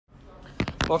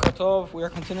Boker Tov. We are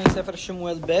continuing Sefer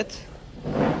Shemuel Bet.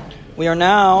 We are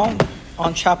now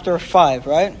on chapter 5,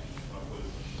 right?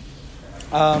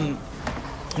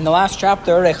 In the last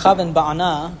chapter, Rechav and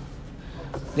Ba'ana,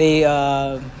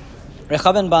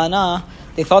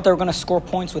 they thought they were going to score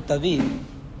points with David.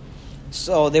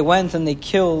 So they went and they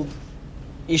killed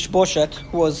Ishbosheth,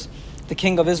 who was the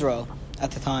king of Israel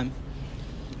at the time.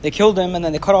 They killed him and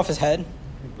then they cut off his head.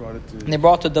 They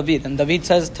brought it to David. And David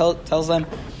tells them,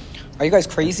 "Are you guys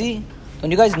crazy? Don't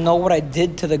you guys know what I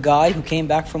did to the guy who came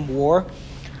back from war,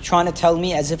 trying to tell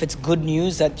me as if it's good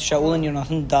news that Shaul and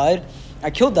Jonathan died?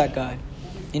 I killed that guy.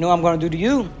 You know what I'm going to do to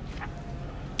you?"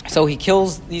 So he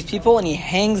kills these people and he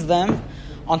hangs them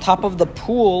on top of the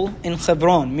pool in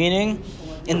Hebron, meaning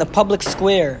in the public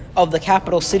square of the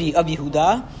capital city of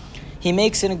Yehuda. He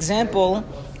makes an example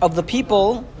of the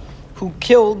people who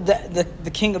killed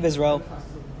the king of Israel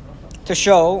to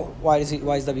show, why is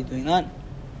David doing that?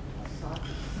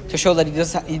 To show that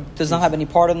he does not have any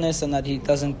part in this and that he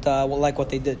doesn't like what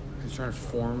they did. He's trying to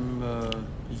form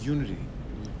unity.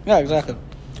 Yeah, exactly.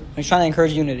 He's trying to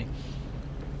encourage unity.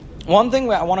 One thing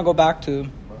I want to go back to,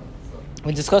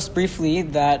 we discussed briefly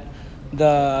that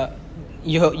the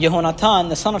Yehonatan,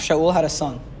 the son of Shaul, had a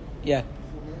son. Yeah.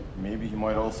 Maybe he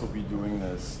might also be doing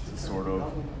this to sort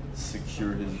of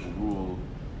secure his rule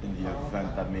in the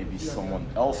event that maybe someone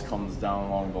else comes down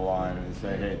along the line and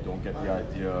say, "Hey, don't get the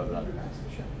idea that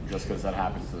just because that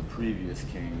happened to the previous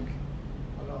king,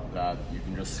 that you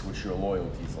can just switch your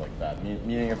loyalties like that."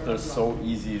 Meaning if they're so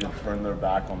easy to turn their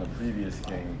back on the previous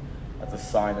king, that's a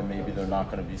sign that maybe they're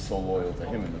not going to be so loyal to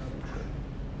him in the future.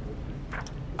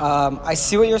 I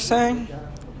see what you're saying.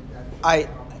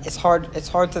 It's hard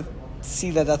to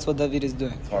see that that's what David is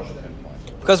doing. It's hard to pinpoint.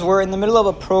 Because we're in the middle of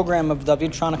a program of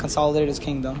David trying to consolidate his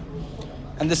kingdom.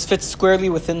 And this fits squarely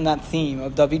within that theme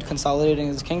of David consolidating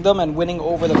his kingdom and winning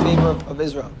over the favor of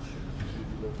Israel.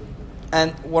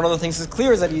 And one of the things that's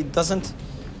clear is that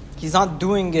he's not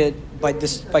doing it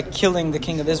by killing the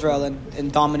king of Israel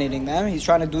and dominating them. He's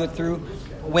trying to do it through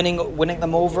winning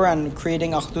them over and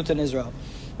creating achdut in Israel,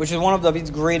 which is one of David's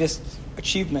greatest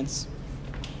achievements,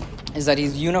 is that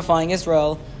he's unifying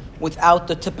Israel without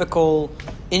the typical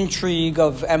intrigue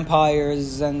of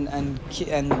empires and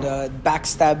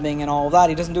backstabbing and all of that.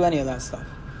 He doesn't do any of that stuff.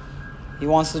 He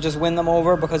wants to just win them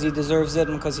over because he deserves it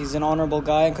and because he's an honorable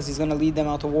guy and because he's going to lead them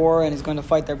out to war and he's going to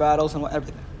fight their battles and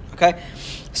everything. Okay?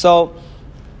 So,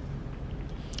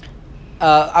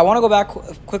 I want to go back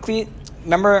quickly.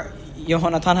 Remember,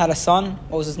 Yehonatan had a son.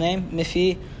 What was his name?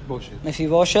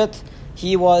 Mephibosheth.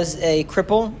 He was a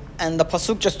cripple. And the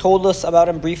pasuk just told us about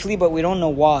him briefly, but we don't know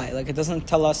why. Like, it doesn't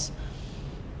tell us,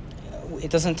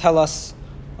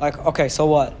 like, okay, so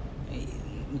what?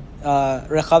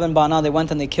 Rechav and Ba'ana, they went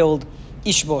and they killed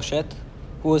Ishbosheth,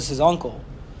 who was his uncle.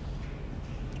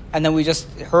 And then we just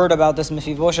heard about this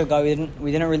Mephibosheth guy.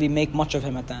 We didn't really make much of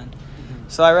him at the end. Mm-hmm.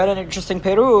 So I read an interesting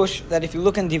perush that if you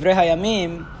look in Divrei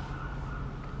Hayamim,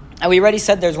 and we already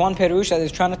said there's one perush that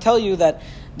is trying to tell you that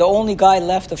the only guy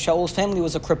left of Shaul's family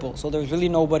was a cripple. So there's really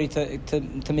nobody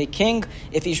to make king.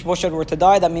 If Ishbosheth were to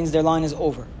die, that means their line is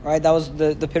over. Right? That was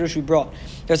the perush we brought.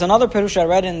 There's another perush I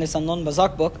read in this Anon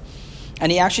Bazak book,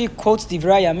 and he actually quotes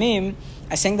Divrei Yamim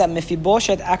as saying that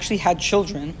Mephibosheth actually had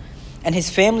children, and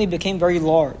his family became very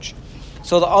large.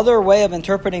 So the other way of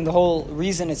interpreting the whole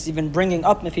reason it's even bringing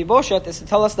up Mephibosheth is to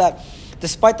tell us that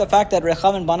despite the fact that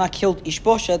Rechav and Ba'ana killed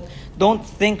Ishbosheth, don't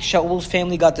think Shaul's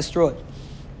family got destroyed.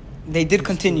 They did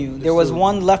continue. There was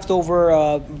one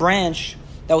leftover branch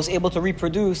that was able to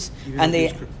reproduce,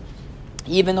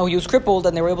 even though he was crippled,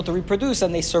 and they were able to reproduce,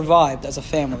 and they survived as a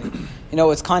family. You know,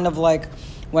 it's kind of like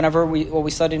whenever what we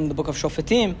studied in the book of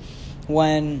Shofetim,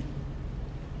 when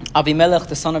Avimelech,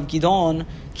 the son of Gidon,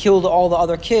 killed all the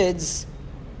other kids,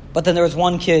 but then there was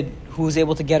one kid who was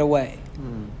able to get away,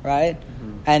 right?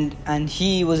 Mm-hmm. And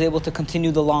he was able to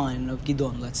continue the line of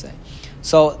Gidon, let's say.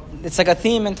 So it's like a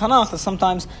theme in Tanakh that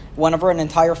sometimes whenever an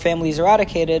entire family is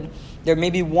eradicated, there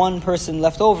may be one person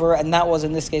left over, and that was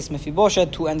in this case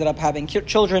Mephibosheth, who ended up having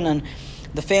children, and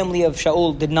the family of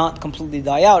Shaul did not completely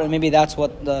die out, and maybe that's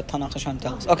what the Tanakh is trying to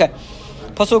tell us. Okay,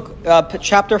 Pasuk,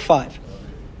 chapter 5.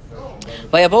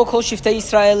 Vayavo kol shiftei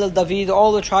Yisrael el David,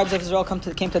 all the tribes of Israel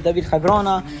came to David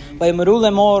Chabrona. Vayemeru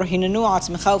lemor hinenu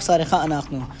atzmecha u'sarecha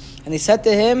anachnu, and they said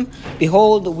to him,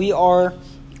 "Behold, we are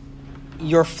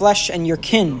your flesh and your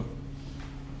kin.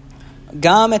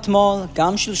 Gam etmol,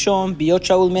 gam shilshom, biyot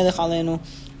Shaul melech aleinu."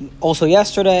 Also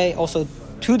yesterday, also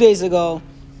 2 days ago,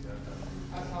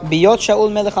 biyot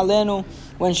Shaul melech aleinu,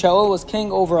 when Shaul was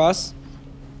king over us.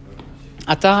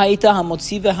 Ata ha'ita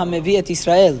hamotzi ve'hamevi et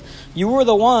Israel. You were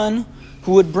the one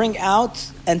who would bring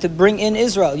out and to bring in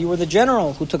Israel. You were the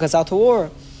general who took us out to war.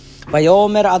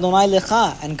 Vayomer Adonai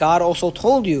lecha, and God also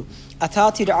told you,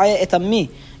 Ata tir'aya et ammi,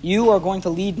 you are going to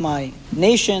lead my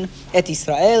nation, et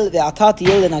Israel, ve'ata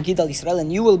tiyeh lenagid al Israel,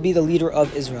 and you will be the leader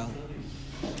of Israel.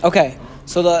 Okay,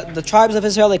 so the tribes of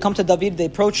Israel, they come to David, they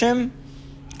approach him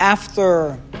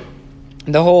after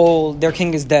their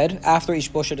king is dead, after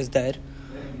Ishbosheth is dead.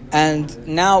 And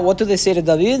now, what do they say to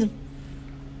David?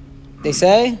 They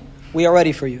say, we are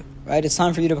ready for you, right? It's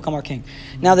time for you to become our king.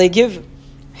 Now, they give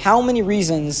how many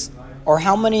reasons, or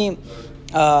how many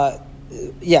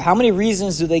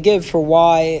reasons do they give for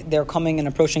why they're coming and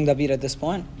approaching David at this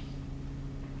point?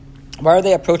 Why are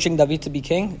they approaching David to be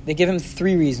king? They give him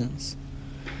 3 reasons.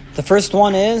 The first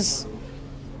one is,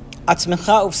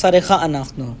 Atzmecha uvsarecha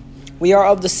anachnu. We are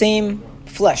of the same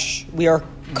flesh. We are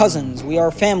cousins. We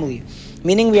are family.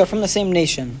 Meaning we are from the same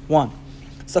nation. 1.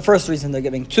 It's the first reason they're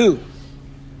giving. 2.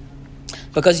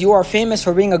 Because you are famous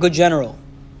for being a good general.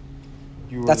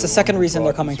 That's the second reason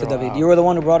they're coming to David. You were the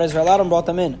one who brought Israel out and brought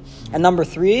them in. And number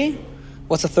 3,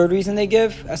 what's the third reason they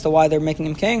give as to why they're making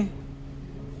him king?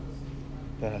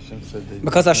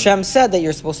 Because Hashem said that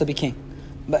you're supposed to be king.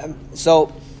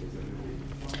 So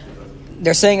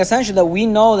they're saying essentially that we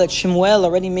know that Shemuel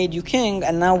already made you king,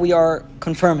 and now we are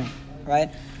confirming, right?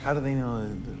 How do they know?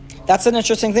 That's an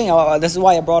interesting thing. This is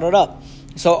why I brought it up.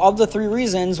 So of the 3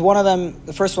 reasons, one of them,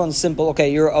 the first one's simple.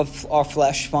 Okay, you're of our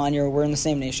flesh, fine. We're in the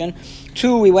same nation.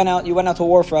 2, you went out to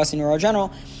war for us, and you're our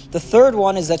general. The third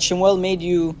one is that Shemuel made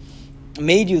you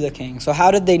the king. So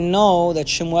how did they know that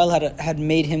Shemuel had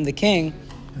made him the king?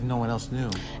 No one else knew.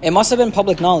 It must have been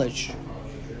public knowledge,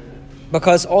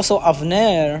 because also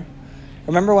Avner.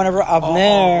 Remember, whenever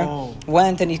Avner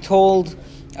went and he told,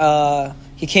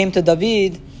 he came to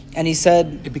David. And he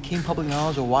said, it became public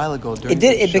knowledge a while ago.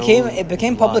 It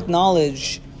became public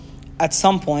knowledge at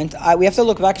some point. We have to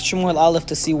look back at Shemuel Aleph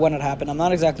to see when it happened. I'm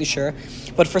not exactly sure,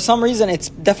 but for some reason, it's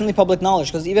definitely public knowledge,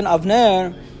 because even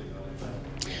Avner,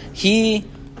 he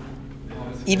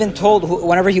even told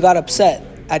whenever he got upset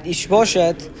at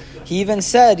Ishbosheth, he even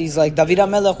said, he's like, David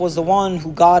HaMelech was the one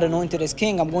who God anointed as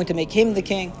king. I'm going to make him the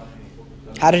king.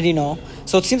 How did he know?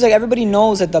 So it seems like everybody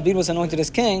knows that David was anointed as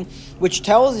king, which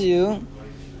tells you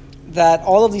that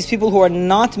all of these people who are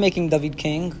not making David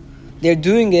king, they're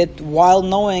doing it while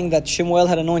knowing that Shemuel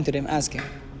had anointed him as king,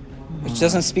 which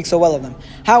doesn't speak so well of them.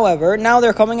 However, now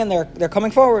they're coming and they're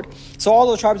coming forward. So all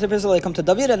the tribes of Israel, they come to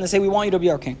David and they say, we want you to be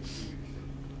our king.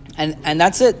 And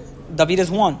that's it. David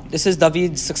is won. This is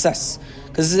David's success,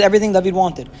 because this is everything David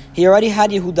wanted. He already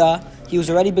had Yehuda. He was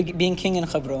already being king in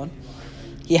Hebron.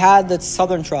 He had the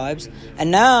southern tribes, and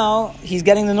now he's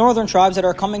getting the northern tribes that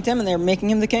are coming to him, and they're making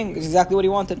him the king. It's exactly what he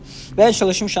wanted. And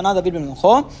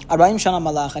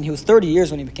he was 30 years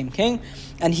when he became king,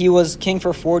 and he was king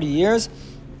for 40 years.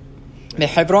 In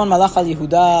Hebron, he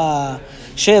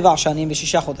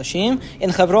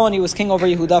was king over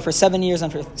Yehuda for 7 years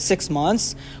and for 6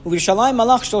 months. And in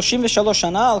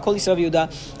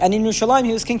Yerushalayim,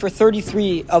 he was king for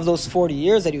 33 of those 40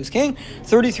 years that he was king.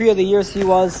 33 of the years he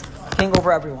was king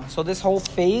over everyone. So this whole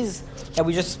phase that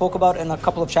we just spoke about in a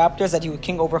couple of chapters, that he was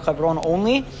king over Hebron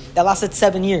only, that lasted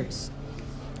 7 years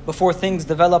before things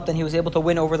developed and he was able to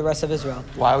win over the rest of Israel.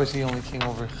 Why was he only king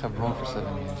over Hebron for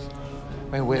 7 years?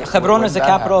 Hebron is the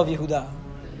capital of Yehuda.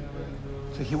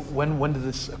 So when did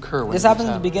this occur? This happened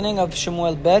at the beginning of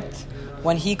Shemuel Bet,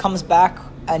 when he comes back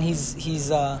and he's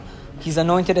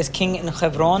anointed as king in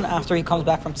Hebron after he comes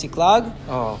back from Tziklag.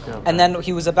 Oh, okay. And then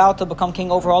he was about to become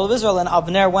king over all of Israel, and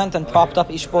Avner went and propped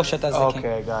up Ishbosheth as the king.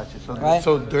 Okay, I got you. So, right?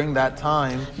 So during that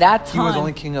time, he was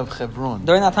only king of Hebron.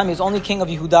 During that time, he was only king of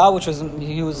Yehuda, which was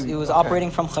he was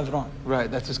operating from Hebron. Right,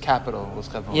 that's his capital, was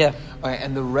Hebron. Yeah. Right,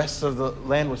 and the rest of the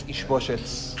land was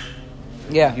Ishbosheth's.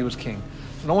 Yeah. He was king.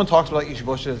 No one talks about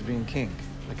Ishbosheth as being king,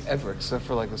 like ever, except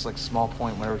for like this like small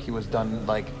point whenever he was done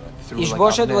like.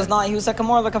 Ishbosheth was not. He was like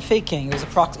more like a fake king. He was a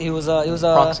proxy. He was a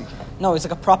proxy king. No, he was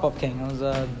like a prop up king.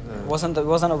 It wasn't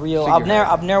a real.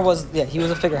 Abner was. Yeah, he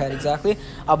was a figurehead, exactly.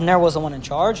 Abner was the one in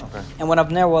charge. Okay. And when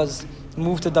Abner was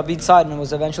moved to David's side and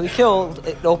was eventually killed,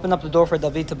 it opened up the door for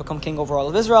David to become king over all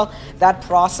of Israel. That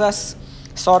process,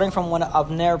 starting from when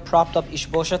Abner propped up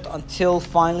Ishbosheth until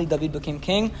finally David became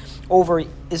king over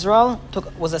Israel,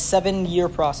 was a 7-year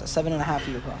process,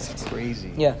 7.5-year process. That's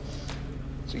crazy. Yeah.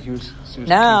 So he was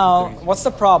now, what's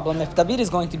the problem? If David is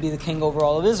going to be the king over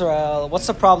all of Israel, what's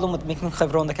the problem with making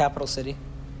Hebron the capital city?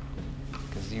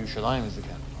 Because Yerushalayim is the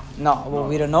capital. No,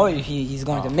 we don't know he's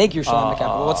going to make Yerushalayim the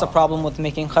capital. What's the problem with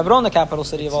making Hebron the capital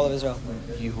city of all of Israel?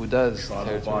 Yehuda's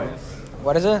territory. Bias.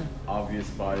 What is it? Obvious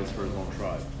bias for his own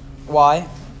tribe. Why?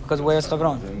 Because where's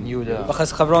Hebron? Yehuda.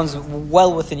 Because Hebron's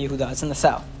well within Yehuda. It's in the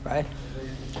south, right?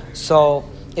 So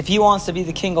if he wants to be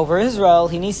the king over Israel,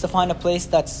 he needs to find a place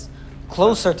that's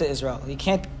closer to Israel. He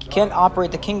can't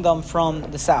operate the kingdom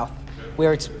from the south,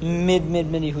 where it's mid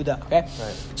Yehuda. Okay.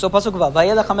 Right. So pasuk vav,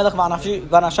 Vayelech hamelech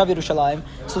v'anashav Yerushalayim.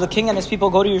 So the king and his people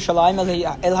go to Yerushalayim,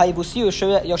 el haYevusi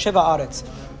yoshev haaretz.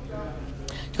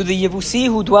 To the Yevusi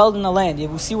who dwelled in the land.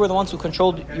 Yevusi were the ones who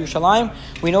controlled Yerushalayim.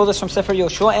 We know this from Sefer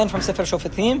Yoshua and from Sefer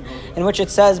Shofetim, in which it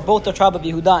says both the tribe of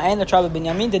Yehuda and the tribe of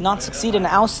Binyamin did not succeed in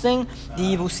ousting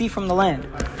the Yevusi from the land,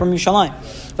 from Yerushalayim.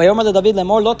 Vayomer David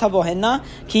lemor lo tavo henna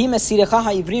ki mesirecha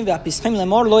ha'ivrim ve'apischim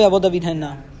lemor lo yavo David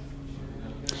henna.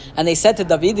 And they said to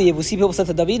David, the Yevusi people said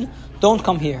to David, don't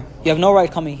come here. You have no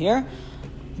right coming here,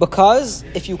 because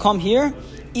if you come here,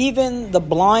 even the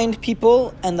blind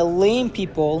people and the lame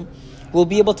people will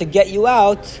be able to get you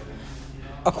out,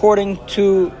 according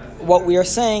to what we are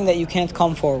saying, that you can't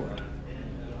come forward.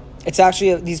 It's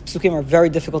actually, these psukim are very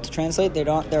difficult to translate.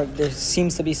 There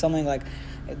seems to be something like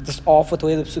just off with the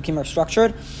way the psukim are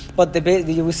structured. But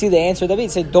you see the answer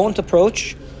David say, don't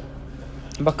approach,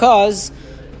 because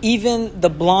even the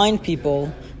blind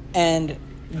people and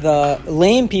the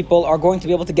lame people are going to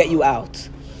be able to get you out.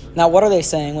 Now, what are they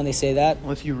saying when they say that?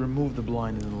 Well, if you remove the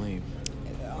blind and the lame.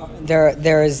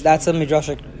 That's a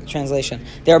midrashic translation.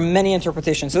 There are many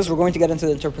interpretations. We're going to get into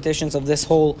the interpretations of this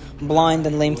whole blind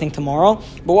and lame thing tomorrow.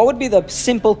 But what would be the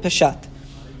simple peshat?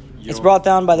 It's brought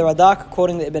down by the Radak,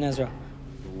 quoting the Ibn Ezra.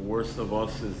 The worst of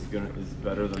us is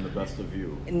better than the best of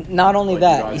you. Not only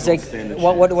that, he's like,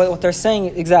 what they're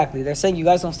saying exactly. They're saying you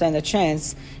guys don't stand a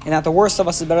chance, and that the worst of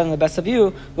us is better than the best of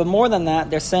you. But more than that,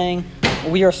 they're saying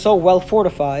we are so well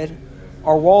fortified,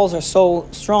 our walls are so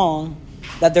strong,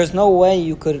 that there's no way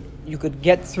you could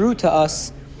get through to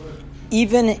us,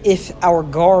 even if our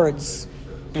guards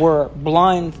were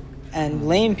blind and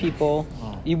lame people.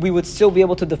 We would still be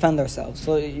able to defend ourselves.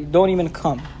 So you don't even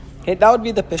come. Okay, that would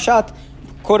be the peshat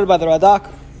quoted by the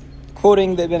Radak,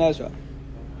 quoting the Ibn Ezra.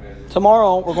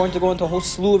 Tomorrow we're going to go into a whole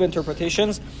slew of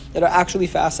interpretations that are actually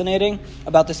fascinating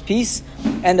about this piece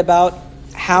and about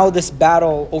how this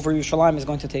battle over Yerushalayim is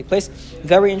going to take place.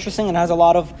 Very interesting, and has a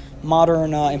lot of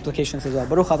modern implications as well.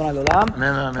 Baruch Adonai L'olam.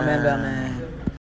 Amen. Amen.